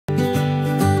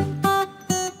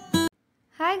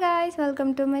guys,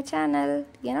 welcome to my channel.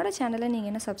 என்னோட சேனலை நீங்கள்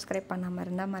என்ன சப்ஸ்கிரைப் பண்ணாமல்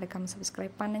இருந்தால் மறக்காமல்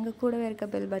சப்ஸ்கிரைப் பண்ணுங்கள். கூடவே இருக்க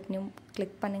பெல் பட்டனையும்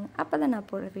கிளிக் பண்ணுங்கள். அப்போ தான் நான்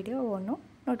போடுற வீடியோ ஒன்றும்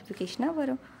நோட்டிஃபிகேஷனாக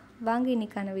வரும். வாங்க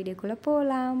இன்றைக்கான வீடியோக்குள்ளே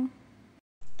போகலாம்.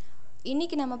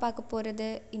 இன்றைக்கி நம்ம பார்க்க போகிறது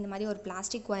இந்த மாதிரி ஒரு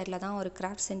பிளாஸ்டிக் ஒயரில் தான் ஒரு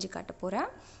கிராஃப்ட் செஞ்சு காட்ட போகிறேன்.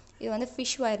 இது வந்து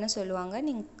ஃபிஷ் ஒயர்னு சொல்லுவாங்க.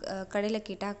 நீங்கள் கடையில்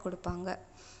கேட்டால் கொடுப்பாங்க.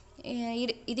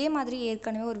 இதே மாதிரி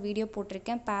ஏற்கனவே ஒரு வீடியோ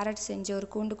போட்டிருக்கேன். பேரட் செஞ்சு ஒரு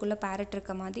கூண்டுக்குள்ளே பேரட்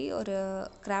இருக்க மாதிரி ஒரு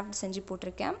கிராஃப்ட் செஞ்சு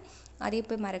போட்டிருக்கேன். அதே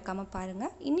போய் மறக்காமல்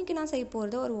பாருங்கள். இன்றைக்கி நான் செய்ய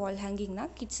போகிறது ஒரு வால் ஹேங்கிங்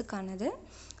தான், கிட்ஸுக்கானது.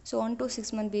 ஸோ 1 to 6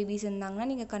 month பேபிஸ் இருந்தாங்கன்னா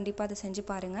நீங்கள் கண்டிப்பாக அதை செஞ்சு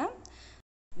பாருங்கள்.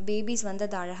 பேபிஸ் வந்து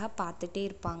அதை அழகாக பார்த்துட்டே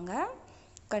இருப்பாங்க.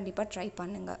 கண்டிப்பாக ட்ரை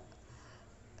பண்ணுங்கள்.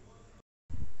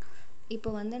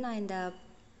 இப்போ வந்து நான் இந்த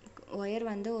ஒயர்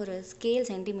வந்து ஒரு ஸ்கேல்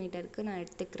சென்டிமீட்டருக்கு நான்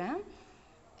எடுத்துக்கிறேன்.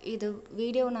 இது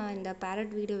வீடியோ நான் இந்த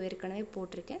பேரட் வீடியோ ஏற்கனவே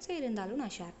போட்டிருக்கேன். சரி இருந்தாலும்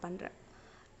நான் ஷேர் பண்ணுறேன்.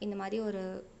 இந்த மாதிரி ஒரு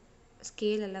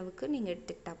ஸ்கேல் அளவுக்கு நீங்கள்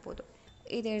எடுத்துக்கிட்டால் போதும்.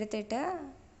 இதை எடுத்துகிட்டு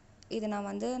இதை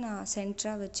நான்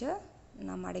சென்டராக வச்சு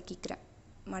நான்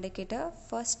மடக்கிட்டு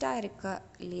ஃபர்ஸ்ட்டாக இருக்க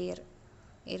லேயர்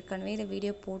ஏற்கனவே இதை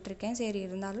வீடியோ போட்டிருக்கேன். சரி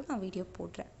இருந்தாலும் நான் வீடியோ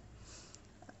போடுறேன்.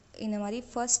 இந்த மாதிரி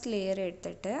ஃபர்ஸ்ட் லேயர்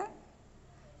எடுத்துகிட்டு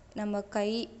நம்ம கை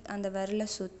அந்த விரலை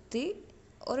சுற்றி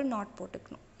ஒரு நாட்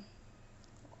போட்டுக்கணும்.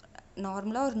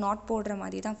 நார்மலாக ஒரு நாட் போடுற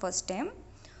மாதிரி தான் first time.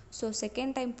 So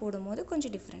second time போடும்போது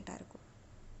கொஞ்சம் டிஃப்ரெண்ட்டாக இருக்கும்.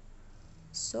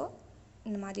 ஸோ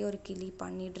இந்த மாதிரி ஒரு கிளி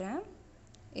பண்ணிடுறேன்.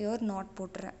 இது ஒரு நாட்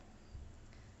போட்டுறேன்.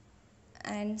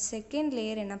 அண்ட் செகண்ட்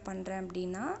லேயர் என்ன பண்ணுறேன்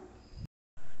அப்படின்னா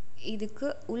இதுக்கு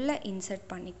உள்ளே இன்சர்ட்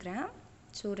பண்ணிக்கிறேன்.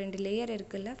 ஸோ 2 லேயர்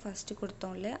இருக்குல்ல, ஃபஸ்ட்டு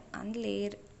கொடுத்தோம்ல அந்த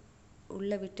லேயர்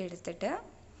உள்ளே விட்டு எடுத்துகிட்டு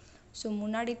ஸோ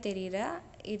முன்னாடி தெரிகிற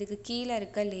இதுக்கு கீழே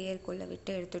இருக்க லேயருக்குள்ளே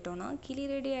விட்டு எடுத்துட்டோன்னா கிளி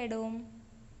ரெடி ஆகிடும்.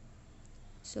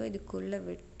 ஸோ இதுக்குள்ளே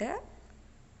விட்டு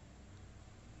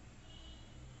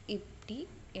இப்படி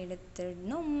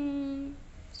எடுத்துடணும்.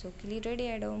 ஸோ கிளி ரெடி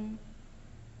ஆகிடும்.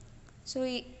 ஸோ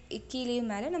கீழேயும்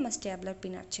மேலே நம்ம ஸ்டேப்லர்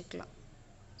பின் அடிச்சுக்கலாம்.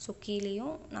 ஸோ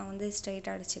கீழேயும் நான் வந்து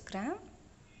ஸ்ட்ரைட்டாக அடிச்சுக்கிறேன்.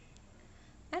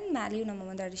 அண்ட் மேலேயும்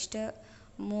நம்ம அடிச்சுட்டு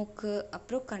மூக்கு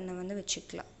அப்புறம் கண்ணை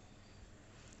வச்சுக்கலாம்.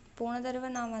 போன தடவை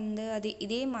நான்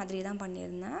இதே மாதிரி தான்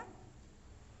பண்ணியிருந்தேன்.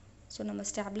 ஸோ நம்ம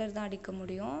ஸ்டாப்லர் தான் அடிக்க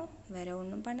முடியும், வேறு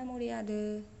ஒன்றும் பண்ண முடியாது.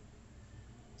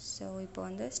 ஸோ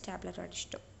இப்போ ஸ்டாப்லர்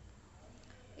அடிச்சிட்டோம்.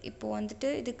 இப்போது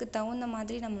இதுக்கு தகுந்த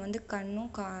மாதிரி நம்ம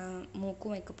கண்ணும்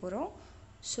மூக்கும் வைக்க போகிறோம்.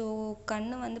 ஸோ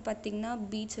கண்ணு பார்த்திங்கன்னா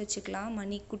பீட்ஸ் வச்சுக்கலாம்.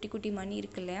 மணி குட்டி குட்டி மணி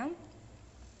இருக்கு இல்லையா,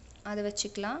 அதை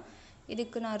வச்சுக்கலாம்.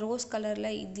 இதுக்கு நான் ரோஸ்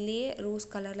கலரில் இதுலேயே ரோஸ்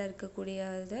கலரில்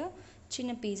இருக்கக்கூடியது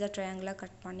சின்ன பீஸா ட்ரையாங்கிளாக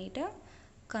கட் பண்ணிவிட்டு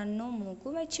கண்ணும்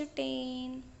மூக்கும்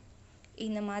வச்சுட்டேன்.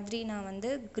 இந்த மாதிரி நான்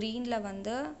க்ரீனில்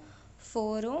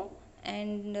 4ம்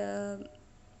அண்டு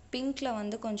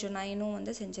பிங்க்கில் கொஞ்சம்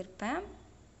 9ம் செஞ்சுருப்பேன்.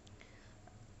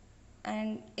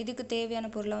 அண்ட் இதுக்கு தேவையான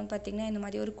பொருளை பார்த்திங்கன்னா இந்த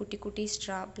மாதிரி ஒரு குட்டி குட்டி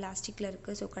ஸ்ட்ரா பிளாஸ்டிக்கில்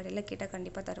இருக்குது. ஸோ கடையில் கேட்டால்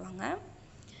கண்டிப்பாக தருவாங்க.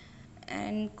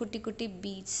 அண்ட் குட்டி குட்டி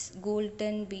பீட்ஸ்,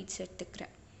 கோல்டன் பீட்ஸ்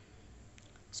எடுத்துக்கிறேன்.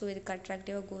 ஸோ இதுக்கு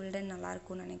அட்ராக்டிவாக கோல்டன்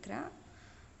நல்லாயிருக்கும்னு நினைக்கிறேன்.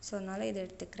 ஸோ அதனால் இதை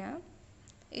எடுத்துக்கிறேன்.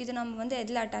 இது நம்ம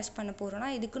எதில் அட்டாச் பண்ண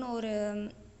போகிறோன்னா இதுக்குன்னு ஒரு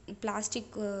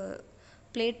பிளாஸ்டிக்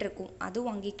பிளேட் இருக்கும், அதுவும்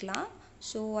வாங்கிக்கலாம்.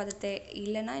 ஸோ அது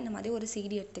இல்லைன்னா இந்த மாதிரி ஒரு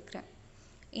CD எடுத்துக்கிறேன்.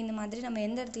 இந்த மாதிரி நம்ம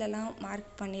எந்த இடத்துலலாம்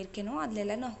மார்க் பண்ணியிருக்கேனோ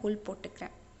அதிலெல்லாம் நான் ஹோல்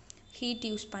போட்டுக்கிறேன். ஹீட்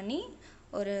யூஸ் பண்ணி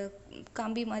ஒரு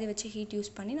கம்பி மாதிரி வச்சு ஹீட்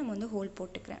யூஸ் பண்ணி நம்ம ஹோல்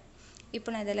போட்டுக்கிறேன்.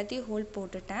 இப்போ நான் இது எல்லாத்தையும் ஹோல்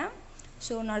போட்டுட்டேன்.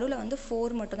 ஸோ நடுவில்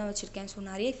 4 மட்டும் தான் வச்சுருக்கேன். ஸோ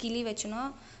நிறைய கிளி வச்சோன்னா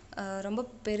ரொம்ப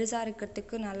பெருசாக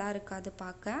இருக்கிறதுக்கு நல்லா இருக்காது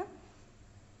பார்க்க.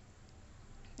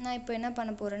 நான் இப்போ என்ன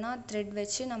பண்ண போகிறேன்னா த்ரெட்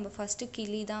வச்சு நம்ம ஃபஸ்ட்டு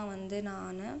கிளி தான்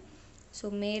நான் ஸோ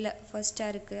மேலே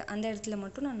ஃபஸ்ட்டாக இருக்குது அந்த இடத்துல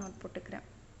மட்டும் நான் நாட் போட்டுக்கிறேன்.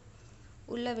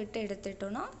 உள்ளே விட்டு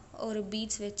எடுத்துட்டோன்னா ஒரு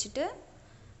பீட்ஸ் வச்சுட்டு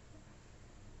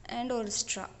அண்ட் ஒரு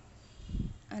ஸ்ட்ரா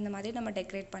அந்த மாதிரி நம்ம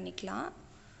டெக்கரேட் பண்ணிக்கலாம்.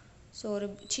 ஸோ ஒரு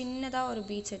சின்னதாக ஒரு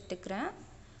பீட்ஸ் எடுத்துக்கிறேன்,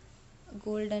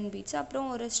 கோல்டன் பீட்ஸ், அப்புறம்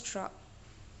ஒரு ஸ்ட்ரா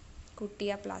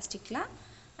குட்டியாக பிளாஸ்டிக்கில்.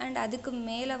 அண்ட் அதுக்கு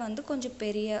மேலே கொஞ்சம்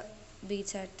பெரிய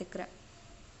பீட்ஸாக எடுத்துக்கிறேன்.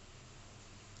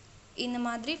 இந்த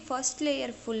மாதிரி ஃபர்ஸ்ட்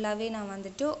லேயர் ஃபுல்லாகவே நான்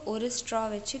ஒரு ஸ்ட்ரா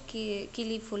வச்சு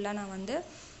கிளி ஃபுல்லாக நான்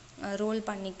ரோல்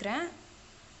பண்ணிக்கிறேன்.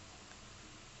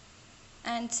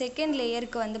 அண்ட் செகண்ட்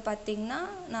லேயருக்கு பார்த்திங்கன்னா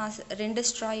நான் 2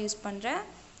 ஸ்ட்ரா யூஸ் பண்ணுறேன்.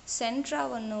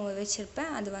 சென்ட்ராக ஒன்று வச்சுருப்பேன்,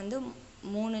 அது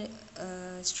 3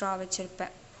 ஸ்ட்ரா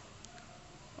வச்சுருப்பேன்.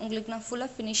 உங்களுக்கு நான்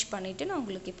ஃபுல்லாக ஃபினிஷ் பண்ணிவிட்டு நான்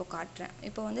உங்களுக்கு இப்போ காட்டுறேன்.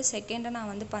 இப்போ செகண்டை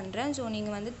நான் பண்ணுறேன். ஸோ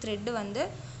நீங்கள் த்ரெட்டு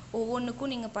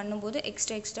ஒவ்வொன்றுக்கும் நீங்கள் பண்ணும்போது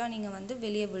எக்ஸ்ட்ரா நீங்கள்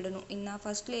வெளியே விடணும். நான்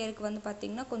ஃபஸ்ட் லேயருக்கு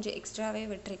பார்த்திங்கன்னா கொஞ்சம் எக்ஸ்ட்ராவே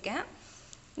விட்டுருக்கேன்.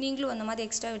 நீங்களும் அந்த மாதிரி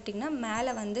எக்ஸ்ட்ரா விட்டிங்கன்னா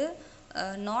மேலே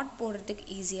நாட் போடுறதுக்கு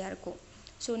ஈஸியாக இருக்கும்.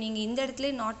 ஸோ நீங்கள் இந்த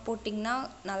இடத்துலேயே நாட் போட்டிங்கன்னா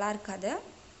நல்லா இருக்காது.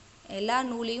 எல்லா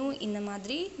நூலையும் இந்த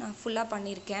மாதிரி நான் ஃபுல்லாக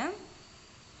பண்ணியிருக்கேன்.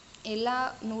 எல்லா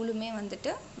நூலுமே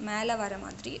மேலே வர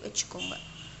மாதிரி வச்சுக்கோங்க.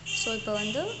 ஸோ இப்போ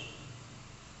வந்து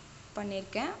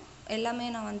பண்ணியிருக்கேன். எல்லாமே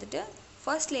நான் வந்துட்டு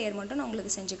ஃபர்ஸ்ட் லேயர் மட்டும் நான்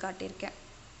உங்களுக்கு செஞ்சு காட்டியிருக்கேன்.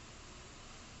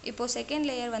 இப்போது செகண்ட்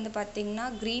லேயர் வந்து பார்த்திங்கன்னா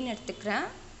க்ரீன் எடுத்துக்கிறேன்.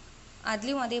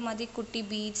 அதுலேயும் அதே மாதிரி குட்டி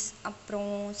பீட்ஸ்,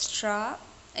 அப்புறம் ஸ்ட்ரா.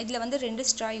 இதில் வந்து 2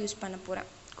 ஸ்ட்ரா யூஸ் பண்ண போகிறேன்.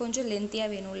 கொஞ்சம்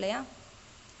லென்த்தியாக வேணும் இல்லையா?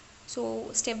 ஸோ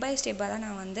ஸ்டெப் பை ஸ்டெப்பாக தான்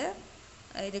நான் வந்து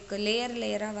இதுக்கு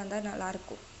லேயராக வந்தால்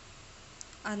நல்லாயிருக்கும்.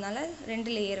 அதனால்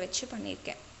 2 லேயர் வச்சு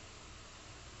பண்ணியிருக்கேன்.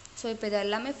 ஸோ இப்போ இது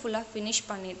எல்லாமே ஃபுல்லாக ஃபினிஷ்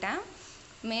பண்ணிட்டேன்.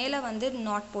 மேலே வந்து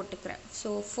நாட் போட்டுக்கிறேன். ஸோ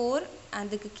 4,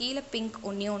 அதுக்கு கீழே பிங்க்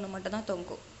ஒன்று மட்டும் தான்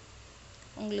தொங்கும்.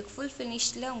 உங்களுக்கு ஃபுல்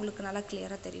ஃபினிஷில் உங்களுக்கு நல்லா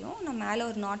கிளியராக தெரியும். நான் மேலே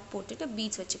ஒரு நாட் போட்டுட்டு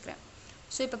பீட்ஸ் வச்சுக்கிறேன்.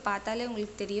 ஸோ இப்போ பார்த்தாலே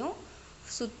உங்களுக்கு தெரியும்,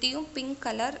 சுற்றியும் பிங்க்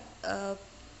கலர்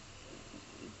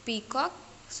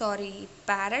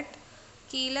பேரட்,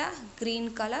 கீழே க்ரீன்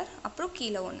கலர், அப்புறம்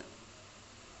கீழே ஒன்று.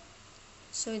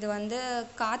 ஸோ இது வந்து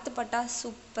காற்று பட்டால்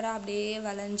சூப்பராக அப்படியே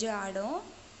வளைஞ்சு ஆடும்.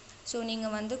 ஸோ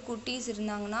நீங்கள் வந்து குட்டீஸ்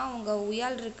இருந்தாங்கன்னா உங்கள்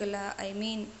உயால் இருக்குல்ல,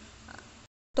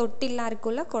 தொட்டிலாம்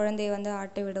இருக்குல்ல, குழந்தைய வந்து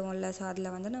ஆட்ட விடுவோம்ல, ஸோ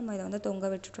அதில் வந்து நம்ம இதை வந்து தொங்க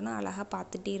விட்டுட்டோன்னா அழகாக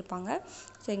பார்த்துட்டே இருப்பாங்க.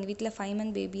 ஸோ எங்கள் வீட்டில் 5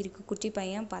 month பேபி இருக்குது, குட்டி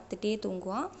பையன், பார்த்துட்டே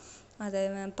தூங்குவான். அதை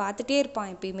பார்த்துட்டே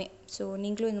இருப்பான் எப்பயுமே. ஸோ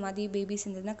நீங்களும் இந்த மாதிரி பேபிஸ்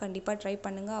இருந்ததுன்னா கண்டிப்பாக ட்ரை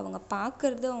பண்ணுங்கள். அவங்க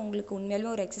பார்க்குறது அவங்களுக்கு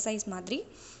உண்மையாலுமே ஒரு எக்ஸசைஸ் மாதிரி.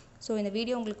 ஸோ இந்த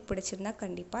வீடியோ உங்களுக்கு பிடிச்சிருந்தா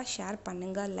கண்டிப்பாக ஷேர்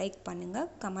பண்ணுங்கள், லைக் பண்ணுங்கள்,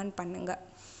 கமெண்ட் பண்ணுங்கள்.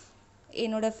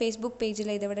 என்னோடய ஃபேஸ்புக்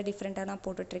பேஜில் இதை விட டிஃப்ரெண்ட்டாக நான்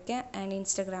போட்டுட்ருக்கேன். அண்ட்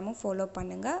இன்ஸ்டாகிராமும் ஃபாலோ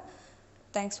பண்ணுங்கள்.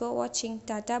 தேங்க்ஸ் ஃபார் வாட்சிங்.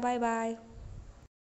 டாட்டா, பாய் பாய்.